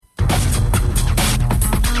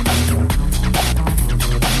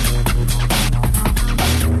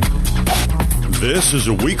This is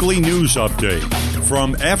a weekly news update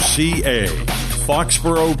from FCA,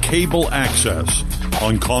 Foxborough Cable Access,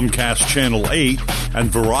 on Comcast Channel 8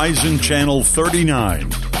 and Verizon Channel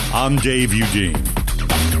 39. I'm Dave Udine.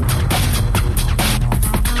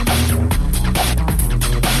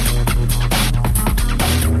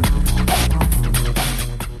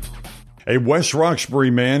 A West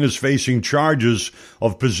Roxbury man is facing charges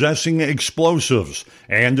of possessing explosives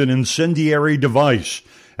and an incendiary device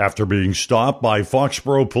after being stopped by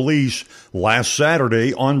Foxborough police last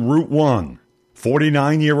Saturday on Route 1.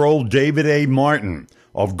 49-year-old David A. Martin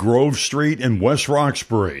of Grove Street in West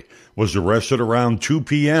Roxbury was arrested around 2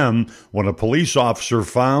 p.m. when a police officer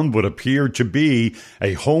found what appeared to be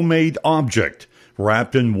a homemade object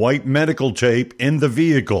wrapped in white medical tape in the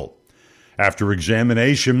vehicle. After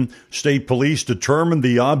examination, state police determined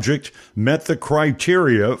the object met the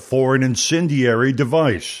criteria for an incendiary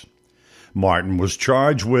device. Martin was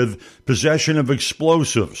charged with possession of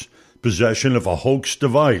explosives, possession of a hoax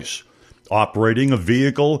device, operating a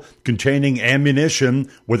vehicle containing ammunition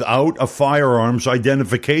without a firearms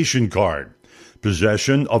identification card,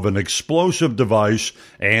 possession of an explosive device,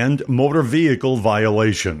 and motor vehicle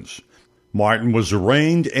violations. Martin was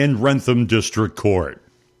arraigned in Wrentham District Court.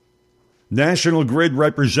 National Grid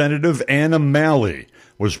Representative Anna Malley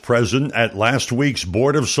was present at last week's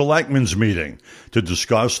Board of Selectmen's meeting to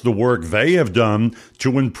discuss the work they have done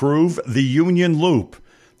to improve the Union Loop,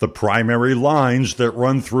 the primary lines that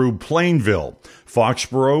run through Plainville,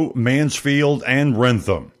 Foxborough, Mansfield, and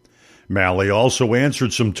Wrentham. Malley also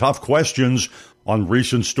answered some tough questions on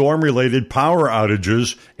recent storm-related power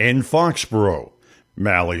outages in Foxborough.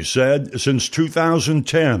 Malley said since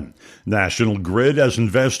 2010, National Grid has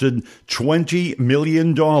invested $20 million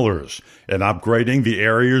in upgrading the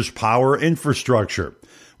area's power infrastructure,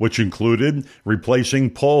 which included replacing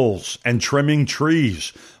poles and trimming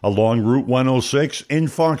trees along Route 106 in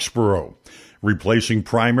Foxborough, replacing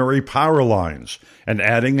primary power lines, and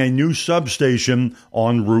adding a new substation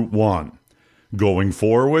on Route 1. Going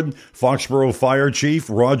forward, Foxborough Fire Chief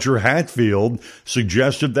Roger Hatfield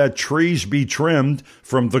suggested that trees be trimmed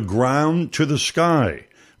from the ground to the sky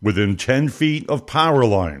within 10 feet of power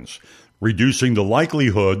lines, reducing the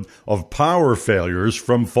likelihood of power failures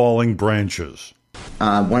from falling branches.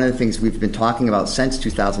 One of the things we've been talking about since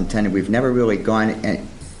 2010, and we've never really gone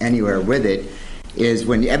anywhere with it, is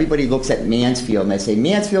when everybody looks at Mansfield and they say,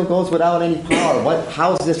 Mansfield goes without any power.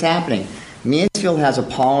 How is this happening? Mansfield has a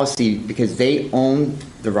policy, because they own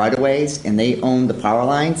the right-of-ways and they own the power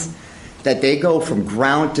lines, that they go from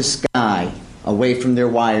ground to sky away from their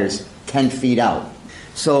wires 10 feet out.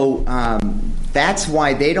 So that's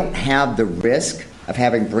why they don't have the risk of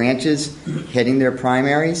having branches hitting their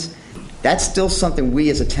primaries. That's still something we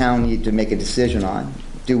as a town need to make a decision on.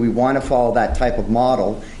 Do we want to follow that type of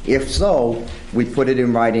model? If so, we put it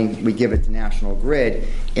in writing, we give it to National Grid,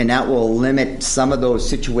 and that will limit some of those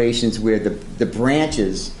situations where the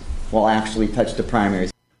branches will actually touch the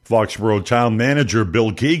primaries. Foxborough Town Manager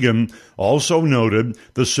Bill Keegan also noted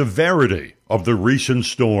the severity of the recent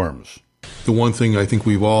storms. The one thing I think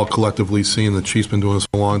we've all collectively seen, the chief's been doing this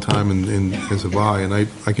for a long time, and as have I, and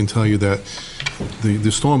I can tell you that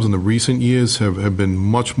the storms in the recent years have been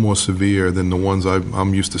much more severe than the ones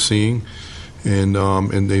I'm used to seeing,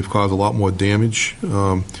 and they've caused a lot more damage,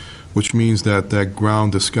 which means that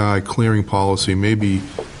ground-to-sky clearing policy may be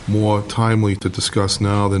more timely to discuss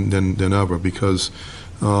now than ever, because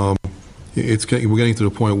we're getting to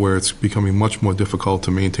the point where it's becoming much more difficult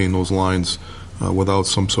to maintain those lines without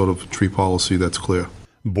some sort of tree policy that's clear.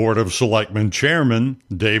 Board of Selectmen Chairman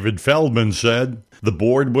David Feldman said the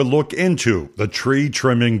board would look into the tree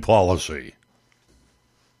trimming policy.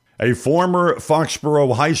 A former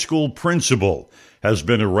Foxborough High School principal has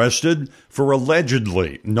been arrested for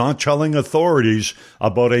allegedly not telling authorities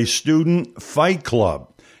about a student fight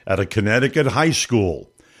club at a Connecticut high school.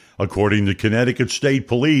 According to Connecticut State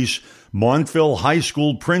Police, Montville High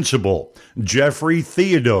School principal Jeffrey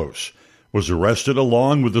Theodos was arrested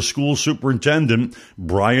along with the school superintendent,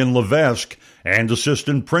 Brian Levesque, and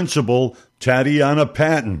assistant principal, Tatiana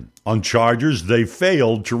Patton, on charges they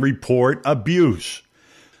failed to report abuse.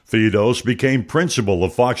 Theodos became principal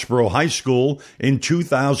of Foxborough High School in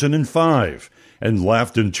 2005 and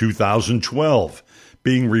left in 2012,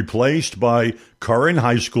 being replaced by current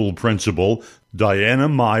high school principal Diana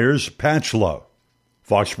Myers-Patchla.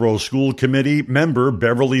 Foxborough School Committee member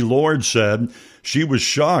Beverly Lord said she was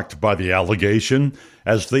shocked by the allegation,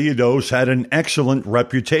 as Theodos had an excellent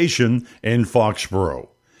reputation in Foxborough.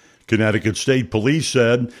 Connecticut State Police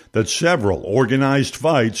said that several organized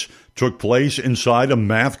fights took place inside a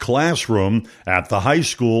math classroom at the high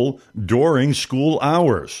school during school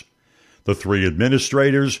hours. The 3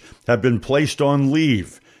 administrators have been placed on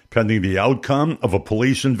leave pending the outcome of a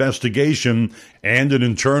police investigation and an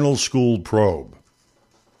internal school probe.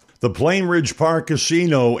 The Plainridge Park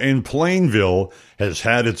Casino in Plainville has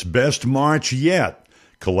had its best March yet,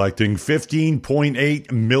 collecting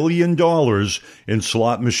 $15.8 million in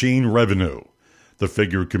slot machine revenue. The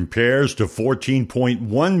figure compares to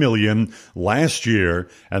 $14.1 million last year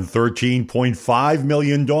and $13.5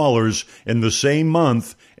 million in the same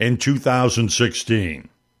month in 2016.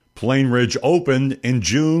 Plainridge opened in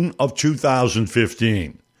June of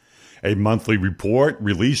 2015. A monthly report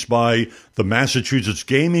released by the Massachusetts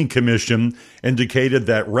Gaming Commission indicated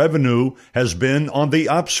that revenue has been on the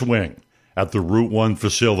upswing at the Route 1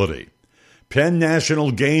 facility. Penn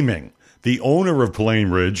National Gaming, the owner of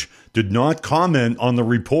Plainridge, did not comment on the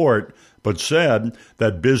report, but said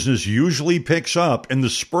that business usually picks up in the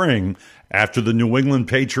spring after the New England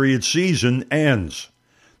Patriots season ends.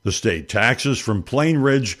 The state taxes from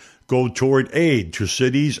Plainridge go toward aid to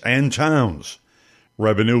cities and towns.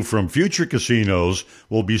 Revenue from future casinos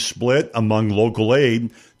will be split among local aid,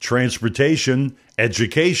 transportation,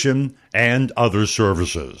 education, and other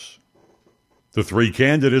services. The 3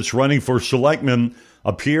 candidates running for selectmen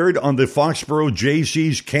appeared on the Foxborough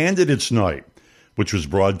Jaycees Candidates Night, which was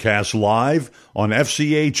broadcast live on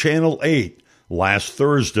FCA Channel 8 last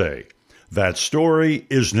Thursday. That story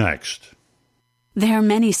is next. There are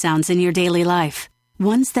many sounds in your daily life.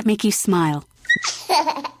 Ones that make you smile.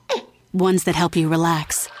 Ones that help you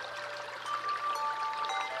relax.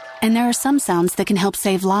 And there are some sounds that can help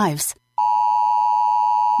save lives.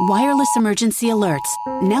 Wireless emergency alerts,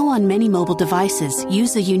 now on many mobile devices,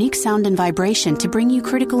 use a unique sound and vibration to bring you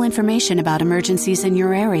critical information about emergencies in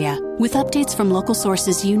your area. With updates from local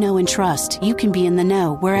sources you know and trust, you can be in the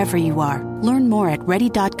know wherever you are. Learn more at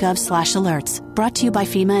ready.gov/alerts. Brought to you by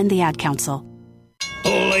FEMA and the Ad Council.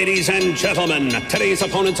 Ladies and gentlemen, today's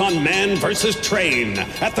opponents on Man vs. Train.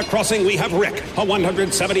 At the crossing, we have Rick, a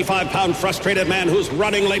 175-pound frustrated man who's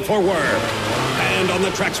running late for work. And on the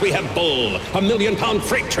tracks, we have Bull, a million-pound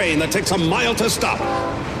freight train that takes a mile to stop.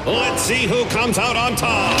 Let's see who comes out on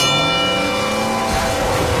top.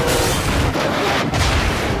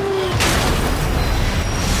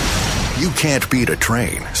 You can't beat a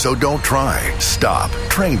train, so don't try. Stop.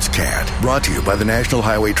 Trains can't. Brought to you by the National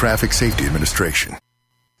Highway Traffic Safety Administration.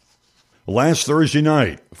 Last Thursday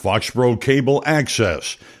night, Foxborough Cable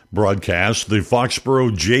Access broadcast the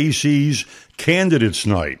Foxborough Jaycees Candidates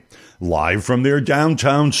Night, live from their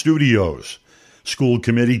downtown studios. School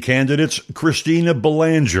committee candidates Christina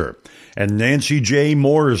Belanger and Nancy J.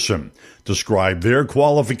 Morrison described their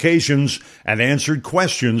qualifications and answered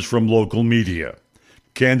questions from local media.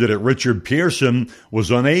 Candidate Richard Pearson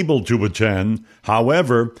was unable to attend.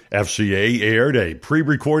 However, FCA aired a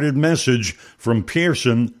pre-recorded message from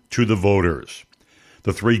Pearson to the voters.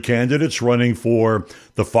 The 3 candidates running for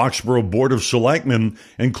the Foxborough Board of Selectmen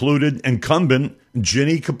included incumbent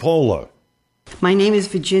Ginny Coppola. My name is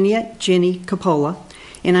Virginia Ginny Coppola,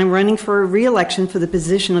 and I'm running for re-election for the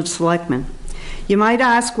position of selectman. You might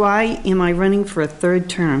ask, why am I running for a 3rd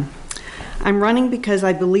term? I'm running because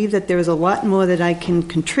I believe that there is a lot more that I can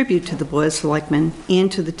contribute to the Board of Selectmen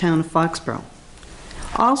and to the town of Foxborough.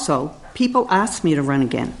 Also, people ask me to run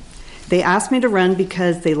again. They ask me to run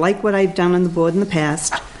because they like what I've done on the board in the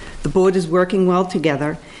past, the board is working well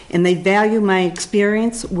together, and they value my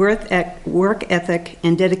experience, work ethic,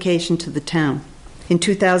 and dedication to the town. In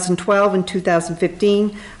 2012 and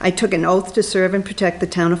 2015, I took an oath to serve and protect the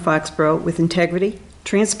town of Foxborough with integrity,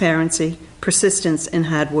 transparency, persistence, and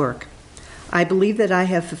hard work. I believe that I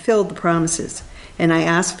have fulfilled the promises, and I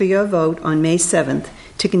ask for your vote on May 7th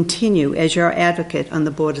to continue as your advocate on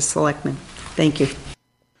the Board of Selectmen. Thank you.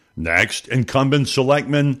 Next, incumbent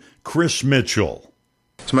selectman Chris Mitchell.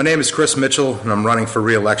 So my name is Chris Mitchell, and I'm running for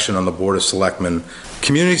re-election on the Board of Selectmen.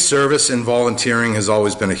 Community service and volunteering has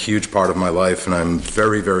always been a huge part of my life, and I'm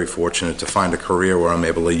very, very fortunate to find a career where I'm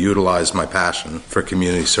able to utilize my passion for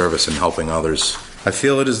community service and helping others. I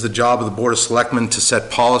feel it is the job of the Board of Selectmen to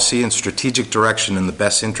set policy and strategic direction in the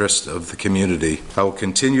best interest of the community. I will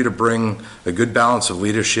continue to bring a good balance of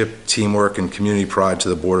leadership, teamwork, and community pride to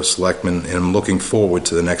the Board of Selectmen, and I'm looking forward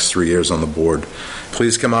to the next 3 years on the board.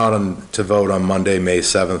 Please come out to vote on Monday, May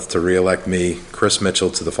 7th to re-elect me, Chris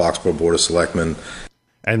Mitchell, to the Foxborough Board of Selectmen.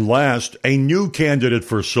 And last, a new candidate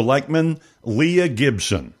for selectman, Leah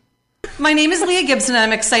Gibson. My name is Leah Gibson, and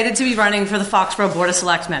I'm excited to be running for the Foxborough Board of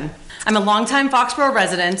Selectmen. I'm a longtime Foxborough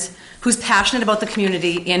resident who's passionate about the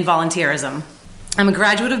community and volunteerism. I'm a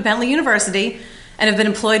graduate of Bentley University and have been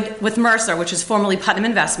employed with Mercer, which is formerly Putnam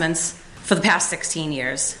Investments, for the past 16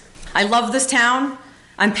 years. I love this town,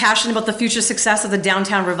 I'm passionate about the future success of the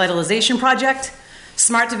downtown revitalization project,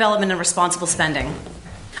 smart development, and responsible spending.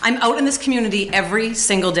 I'm out in this community every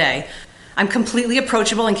single day. I'm completely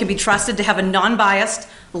approachable and can be trusted to have a non-biased,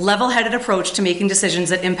 level-headed approach to making decisions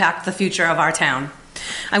that impact the future of our town.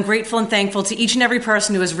 I'm grateful and thankful to each and every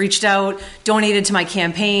person who has reached out, donated to my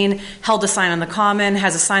campaign, held a sign on the common,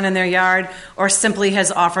 has a sign in their yard, or simply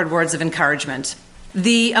has offered words of encouragement.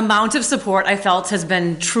 The amount of support I felt has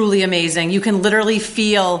been truly amazing. You can literally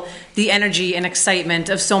feel the energy and excitement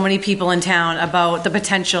of so many people in town about the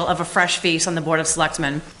potential of a fresh face on the Board of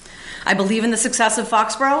Selectmen. I believe in the success of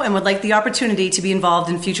Foxborough and would like the opportunity to be involved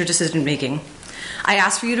in future decision making. I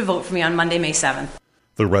ask for you to vote for me on Monday, May 7th.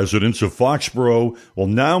 The residents of Foxborough will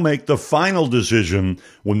now make the final decision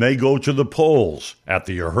when they go to the polls at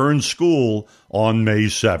the Ahern School on May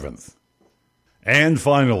 7th. And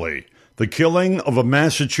finally, the killing of a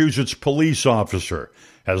Massachusetts police officer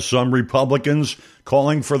has some Republicans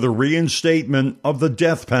calling for the reinstatement of the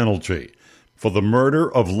death penalty for the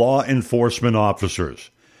murder of law enforcement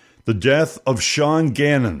officers. The death of Sean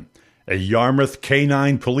Gannon, a Yarmouth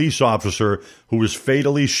K-9 police officer who was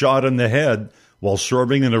fatally shot in the head while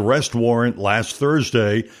serving an arrest warrant last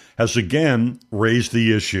Thursday, has again raised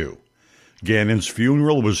the issue. Gannon's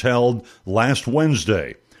funeral was held last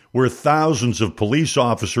Wednesday, where thousands of police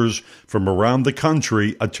officers from around the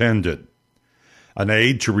country attended. An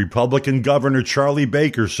aide to Republican Governor Charlie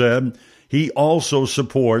Baker said he also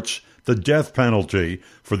supports the death penalty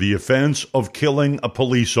for the offense of killing a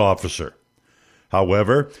police officer.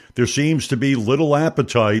 However, there seems to be little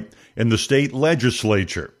appetite in the state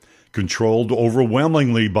legislature, controlled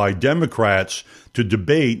overwhelmingly by Democrats, to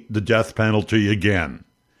debate the death penalty again.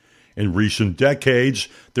 In recent decades,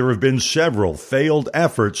 there have been several failed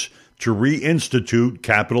efforts to reinstitute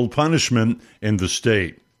capital punishment in the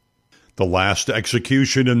state. The last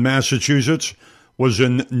execution in Massachusetts was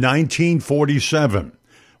in 1947,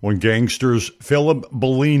 when gangsters Philip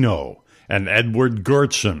Bellino and Edward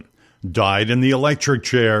Gertson died in the electric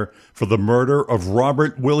chair for the murder of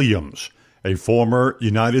Robert Williams, a former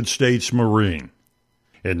United States Marine.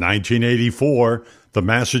 In 1984, the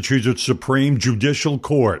Massachusetts Supreme Judicial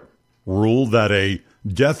Court ruled that a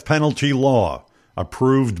death penalty law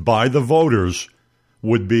approved by the voters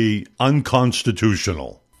would be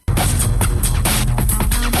unconstitutional.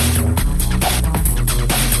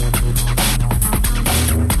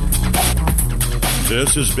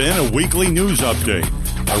 This has been a weekly news update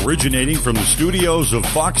originating from the studios of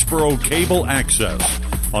Foxborough Cable Access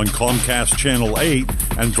on Comcast Channel 8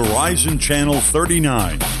 and Verizon Channel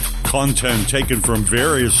 39. Content taken from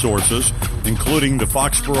various sources, including the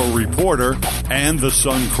Foxborough Reporter and the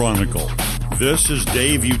Sun Chronicle. This is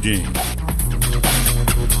Dave Udine.